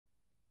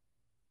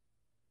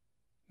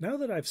Now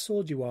that I've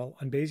sold you all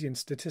on Bayesian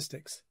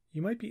statistics,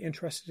 you might be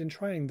interested in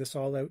trying this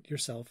all out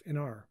yourself in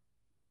R.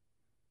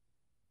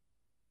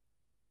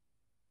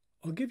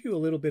 I'll give you a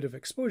little bit of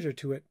exposure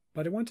to it,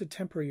 but I want to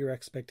temper your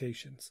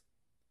expectations.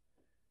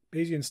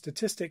 Bayesian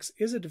statistics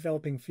is a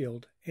developing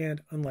field,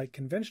 and unlike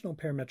conventional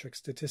parametric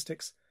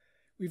statistics,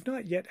 we've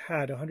not yet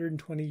had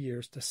 120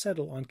 years to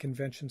settle on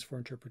conventions for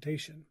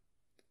interpretation.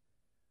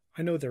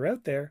 I know they're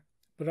out there,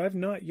 but I've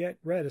not yet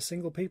read a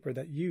single paper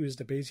that used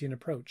a Bayesian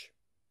approach.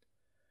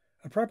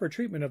 A proper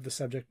treatment of the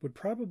subject would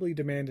probably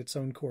demand its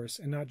own course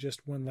and not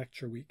just one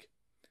lecture week.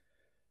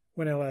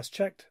 When I last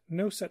checked,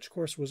 no such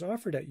course was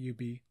offered at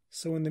UB,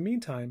 so in the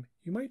meantime,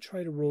 you might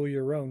try to roll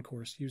your own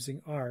course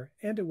using R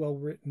and a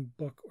well-written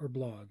book or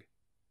blog.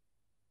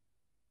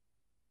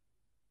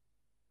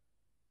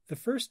 The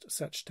first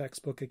such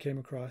textbook I came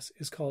across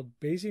is called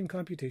Bayesian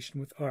Computation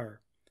with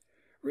R,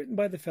 written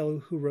by the fellow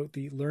who wrote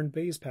the Learn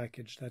Bayes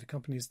package that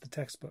accompanies the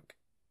textbook.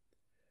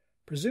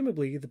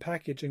 Presumably, the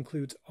package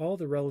includes all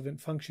the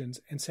relevant functions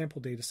and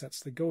sample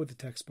datasets that go with the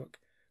textbook,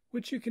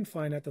 which you can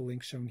find at the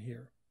link shown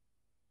here.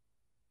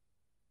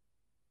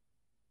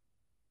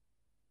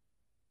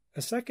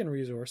 A second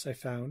resource I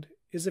found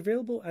is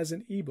available as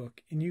an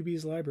ebook in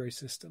UB's library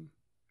system.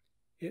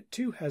 It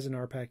too has an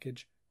R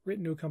package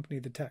written to accompany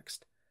the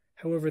text.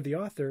 However, the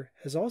author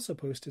has also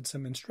posted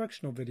some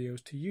instructional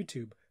videos to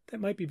YouTube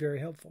that might be very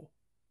helpful.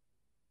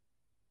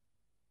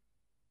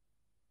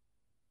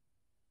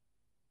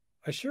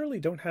 I surely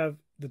don't have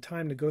the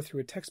time to go through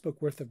a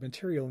textbook worth of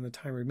material in the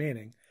time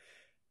remaining.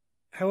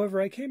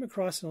 However, I came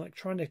across an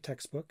electronic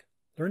textbook,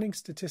 Learning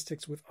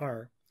Statistics with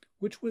R,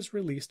 which was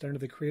released under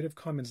the Creative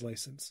Commons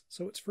license,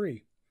 so it's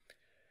free.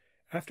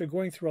 After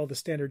going through all the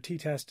standard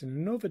t-test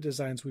and ANOVA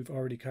designs we've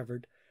already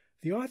covered,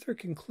 the author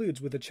concludes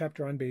with a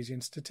chapter on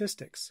Bayesian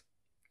statistics.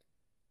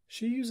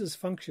 She uses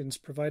functions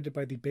provided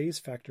by the Bayes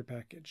factor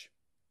package.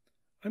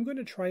 I'm going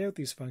to try out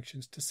these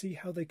functions to see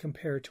how they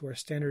compare to our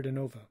standard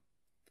ANOVA.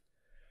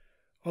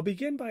 I'll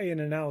begin by an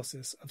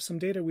analysis of some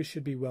data we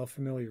should be well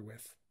familiar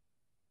with.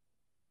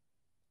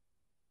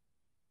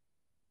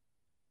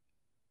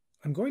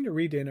 I'm going to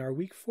read in our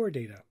Week 4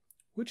 data,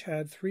 which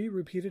had 3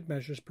 repeated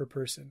measures per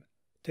person,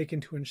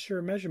 taken to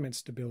ensure measurement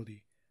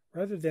stability,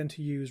 rather than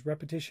to use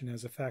repetition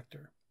as a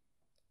factor.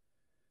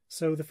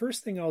 So the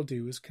first thing I'll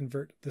do is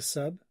convert the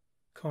sub,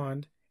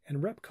 cond,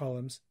 and rep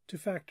columns to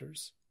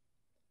factors.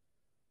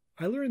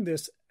 I learned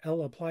this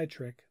lapply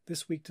trick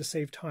this week to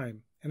save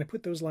time, and I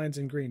put those lines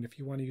in green if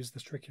you want to use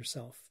this trick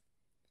yourself.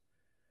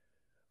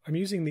 I'm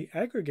using the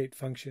aggregate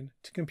function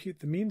to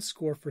compute the mean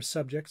score for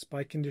subjects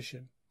by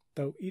condition,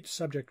 though each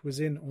subject was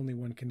in only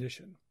one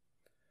condition.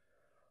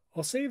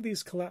 I'll save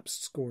these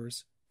collapsed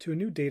scores to a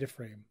new data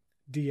frame,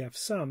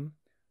 dfSum,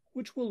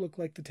 which will look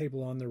like the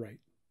table on the right.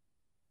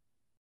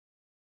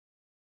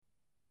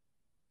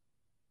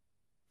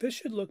 This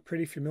should look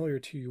pretty familiar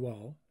to you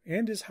all,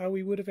 and is how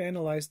we would have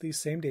analyzed these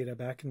same data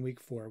back in Week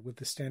 4 with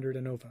the standard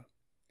ANOVA.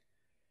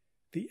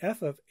 The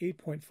F of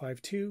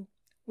 8.52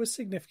 was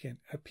significant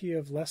at P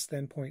of less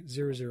than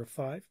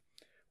 0.005,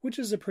 which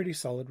is a pretty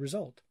solid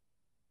result.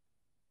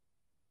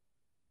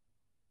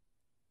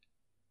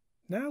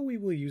 Now we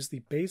will use the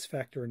Bayes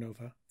factor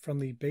ANOVA from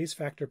the Bayes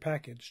factor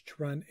package to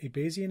run a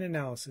Bayesian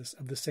analysis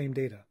of the same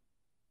data.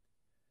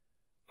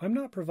 I'm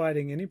not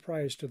providing any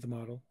priors to the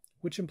model,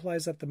 which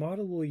implies that the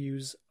model will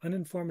use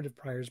uninformative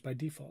priors by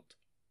default.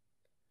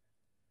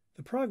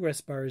 The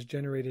progress bar is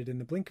generated in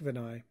the blink of an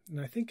eye, and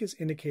I think is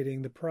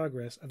indicating the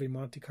progress of a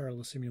Monte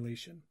Carlo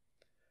simulation.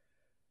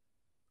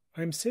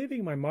 I am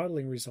saving my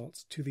modeling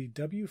results to the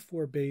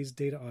W4Bayes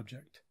data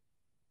object.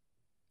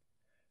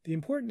 The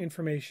important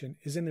information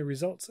is in the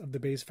results of the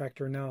Bayes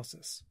factor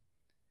analysis.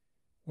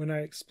 When I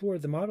explore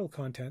the model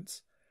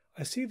contents,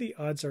 I see the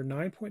odds are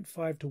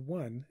 9.5 to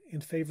 1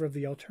 in favor of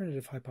the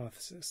alternative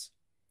hypothesis.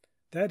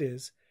 That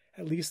is,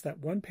 at least that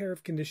one pair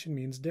of condition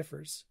means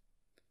differs.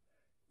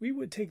 We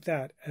would take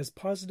that as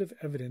positive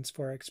evidence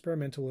for our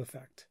experimental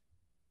effect.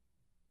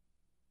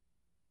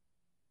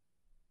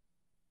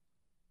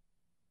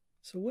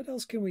 So what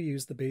else can we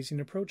use the Bayesian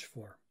approach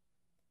for?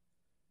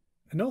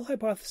 A null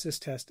hypothesis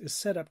test is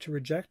set up to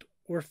reject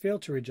or fail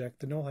to reject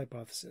the null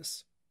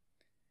hypothesis.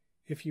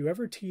 If you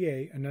ever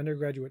TA an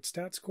undergraduate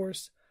stats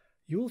course,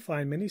 you will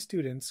find many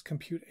students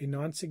compute a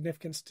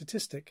non-significant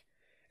statistic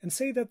and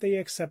say that they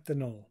accept the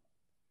null.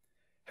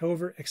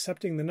 However,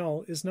 accepting the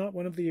null is not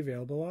one of the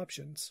available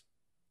options.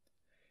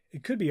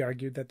 It could be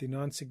argued that the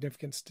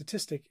non-significant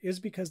statistic is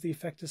because the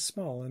effect is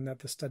small and that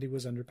the study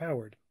was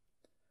underpowered.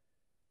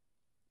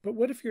 But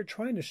what if you're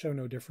trying to show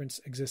no difference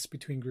exists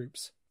between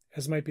groups,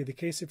 as might be the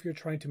case if you're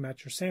trying to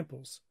match your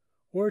samples,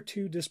 or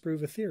to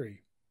disprove a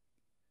theory?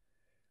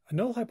 A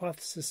null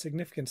hypothesis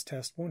significance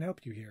test won't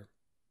help you here.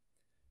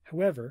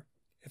 However,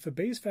 if a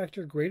Bayes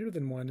factor greater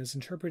than 1 is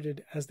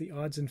interpreted as the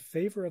odds in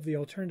favor of the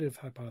alternative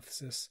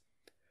hypothesis,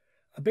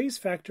 a Bayes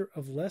factor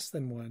of less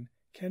than 1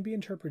 can be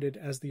interpreted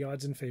as the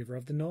odds in favor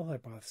of the null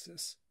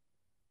hypothesis.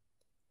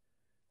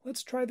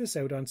 Let's try this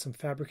out on some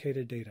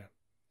fabricated data.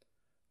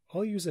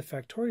 I'll use a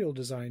factorial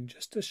design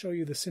just to show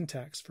you the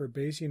syntax for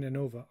Bayesian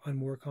ANOVA on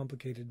more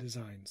complicated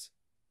designs.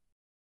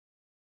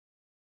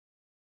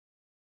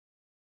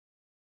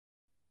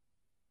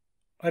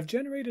 I've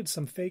generated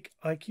some fake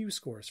IQ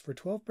scores for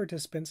 12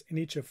 participants in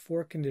each of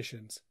 4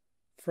 conditions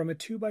from a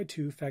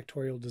 2x2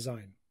 factorial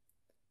design.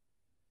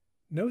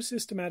 No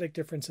systematic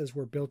differences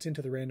were built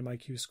into the random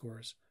IQ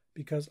scores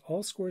because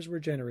all scores were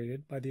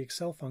generated by the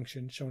Excel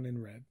function shown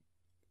in red.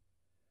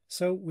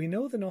 So we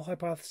know the null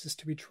hypothesis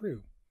to be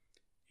true.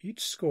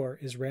 Each score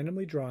is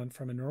randomly drawn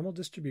from a normal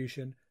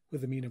distribution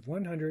with a mean of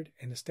 100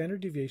 and a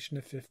standard deviation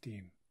of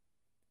 15.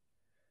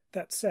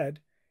 That said,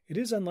 it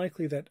is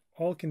unlikely that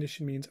all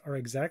condition means are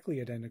exactly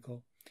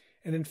identical,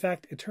 and in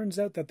fact it turns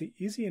out that the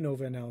easy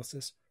ANOVA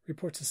analysis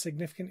reports a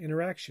significant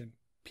interaction,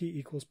 p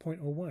equals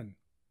 0.01.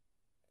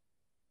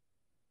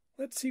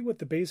 Let's see what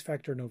the Bayes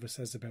factor ANOVA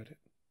says about it.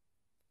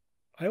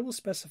 I will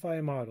specify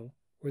a model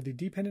where the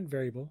dependent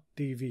variable,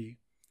 dv,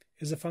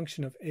 is a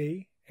function of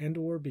a and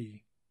or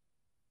b,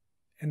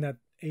 and that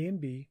a and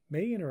b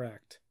may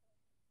interact.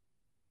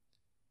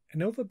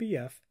 ANOVA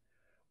BF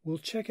will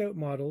check out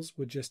models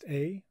with just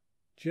a,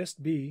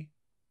 just b,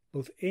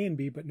 both a and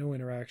b but no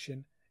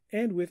interaction,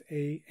 and with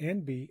a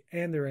and b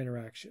and their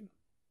interaction.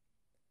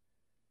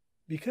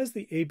 Because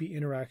the A-B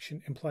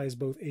interaction implies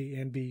both a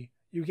and b,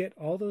 you get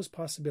all those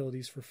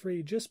possibilities for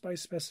free just by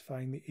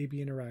specifying the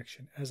A-B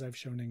interaction, as I've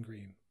shown in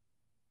green.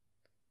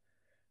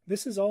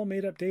 This is all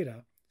made-up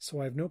data,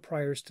 so I have no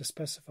priors to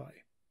specify.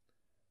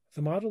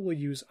 The model will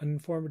use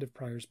uninformative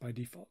priors by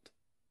default.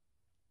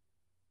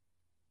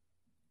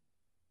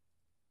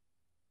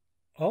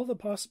 All the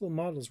possible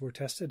models were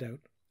tested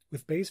out,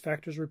 with Bayes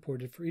factors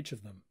reported for each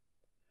of them.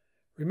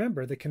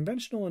 Remember, the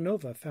conventional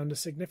ANOVA found a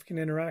significant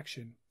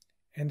interaction,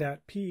 and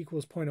at p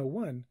equals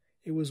 0.01,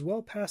 it was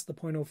well past the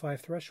 0.05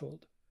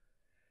 threshold.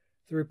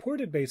 The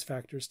reported Bayes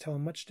factors tell a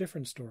much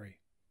different story.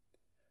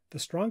 The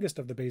strongest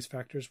of the Bayes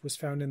factors was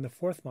found in the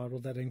 4th model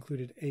that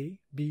included A,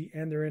 B,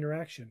 and their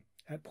interaction,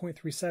 at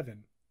 0.37.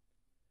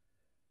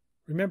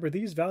 Remember,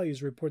 these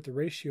values report the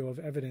ratio of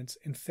evidence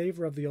in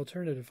favor of the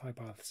alternative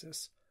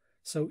hypothesis,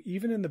 so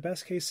even in the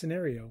best-case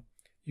scenario,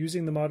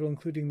 using the model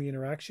including the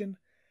interaction,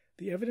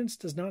 the evidence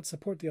does not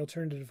support the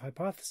alternative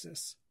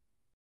hypothesis.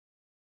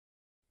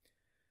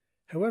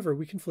 However,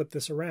 we can flip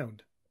this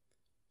around.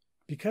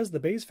 Because the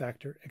Bayes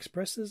factor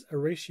expresses a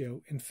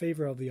ratio in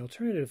favor of the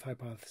alternative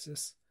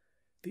hypothesis,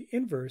 the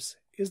inverse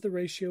is the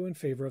ratio in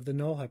favor of the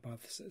null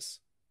hypothesis.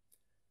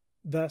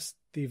 Thus,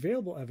 the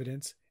available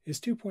evidence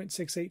is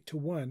 2.68 to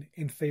 1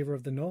 in favor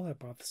of the null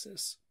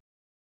hypothesis.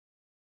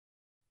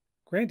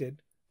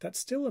 Granted, that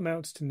still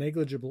amounts to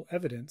negligible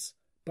evidence,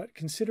 but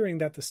considering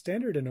that the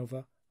standard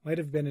ANOVA might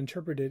have been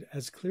interpreted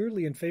as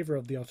clearly in favor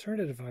of the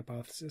alternative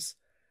hypothesis,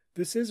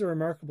 this is a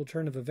remarkable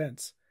turn of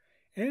events,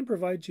 and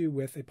provides you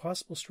with a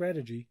possible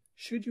strategy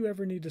should you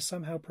ever need to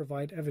somehow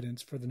provide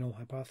evidence for the null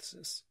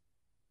hypothesis.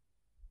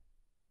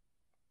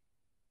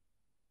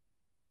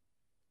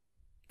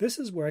 This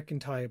is where I can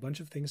tie a bunch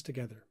of things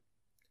together.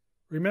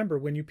 Remember,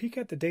 when you peek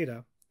at the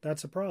data,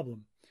 that's a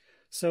problem.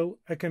 So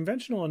a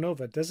conventional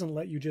ANOVA doesn't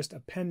let you just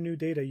append new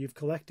data you've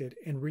collected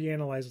and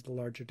reanalyze the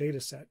larger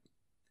data set.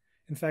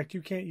 In fact,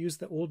 you can't use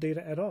the old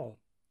data at all.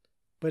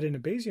 But in a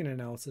Bayesian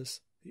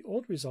analysis, the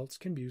old results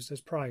can be used as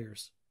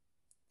priors.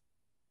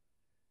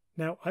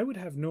 Now, I would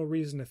have no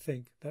reason to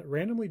think that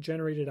randomly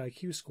generated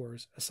IQ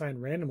scores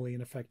assigned randomly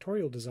in a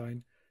factorial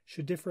design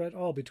should differ at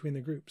all between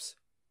the groups.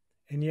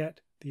 And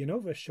yet, the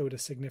ANOVA showed a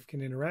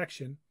significant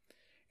interaction,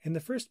 and the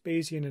first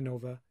Bayesian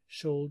ANOVA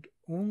showed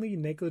only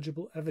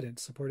negligible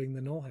evidence supporting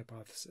the null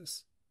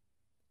hypothesis.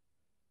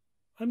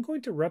 I'm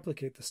going to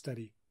replicate the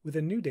study with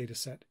a new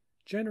dataset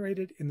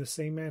generated in the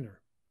same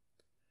manner.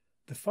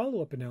 The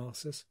follow-up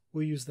analysis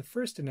will use the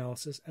first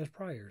analysis as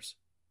priors.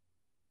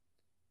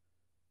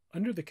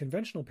 Under the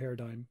conventional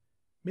paradigm,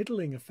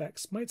 middling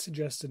effects might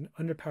suggest an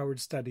underpowered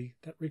study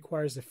that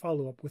requires a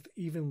follow-up with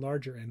even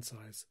larger n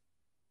size.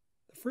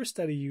 The first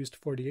study used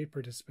 48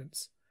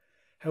 participants.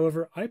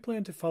 However, I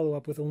plan to follow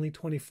up with only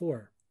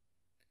 24.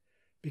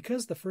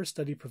 Because the first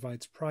study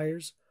provides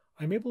priors,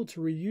 I'm able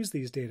to reuse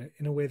these data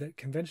in a way that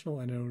conventional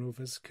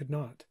ANOVAs could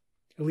not,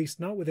 at least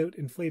not without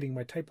inflating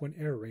my type 1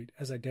 error rate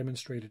as I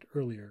demonstrated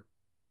earlier.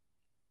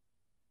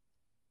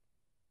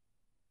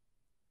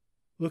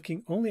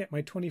 Looking only at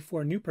my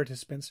 24 new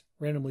participants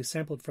randomly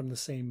sampled from the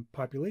same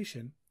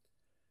population,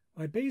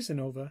 my Bayes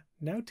ANOVA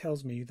now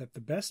tells me that the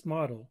best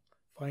model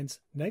finds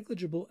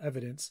negligible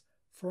evidence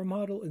for a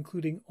model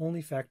including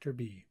only factor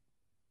B.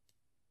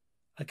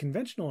 A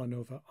conventional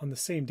ANOVA on the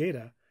same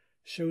data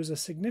shows a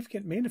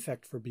significant main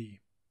effect for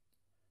B.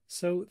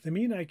 So the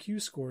mean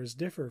IQ scores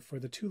differ for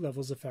the two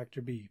levels of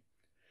factor B,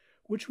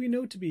 which we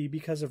know to be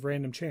because of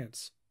random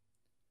chance.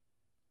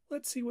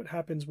 Let's see what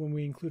happens when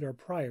we include our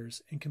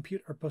priors and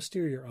compute our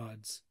posterior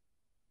odds.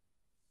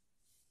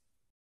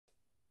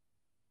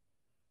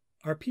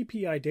 Our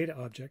PPI data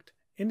object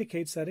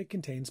indicates that it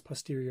contains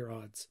posterior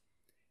odds,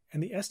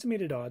 and the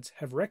estimated odds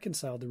have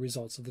reconciled the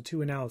results of the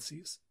two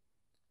analyses.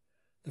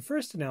 The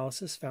first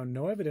analysis found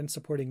no evidence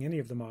supporting any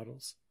of the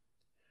models.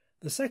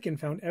 The second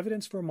found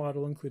evidence for a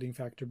model including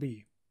factor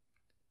B.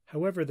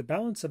 However, the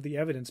balance of the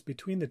evidence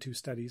between the two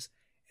studies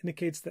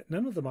indicates that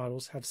none of the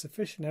models have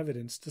sufficient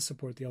evidence to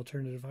support the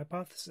alternative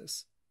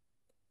hypothesis.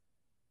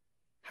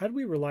 Had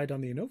we relied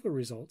on the ANOVA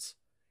results,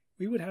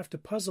 we would have to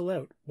puzzle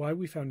out why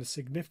we found a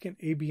significant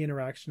A-B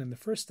interaction in the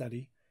first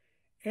study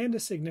and a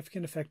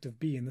significant effect of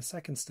B in the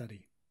second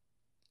study.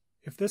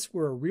 If this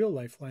were a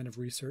real-life line of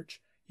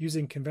research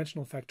using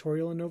conventional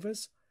factorial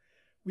ANOVAs,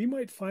 we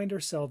might find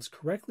ourselves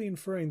correctly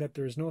inferring that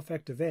there is no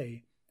effect of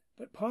A,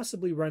 but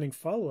possibly running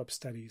follow-up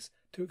studies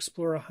to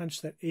explore a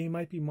hunch that A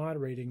might be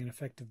moderating an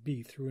effect of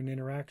B through an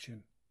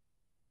interaction.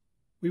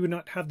 We would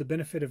not have the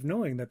benefit of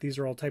knowing that these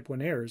are all type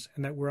 1 errors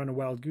and that we're on a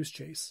wild goose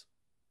chase.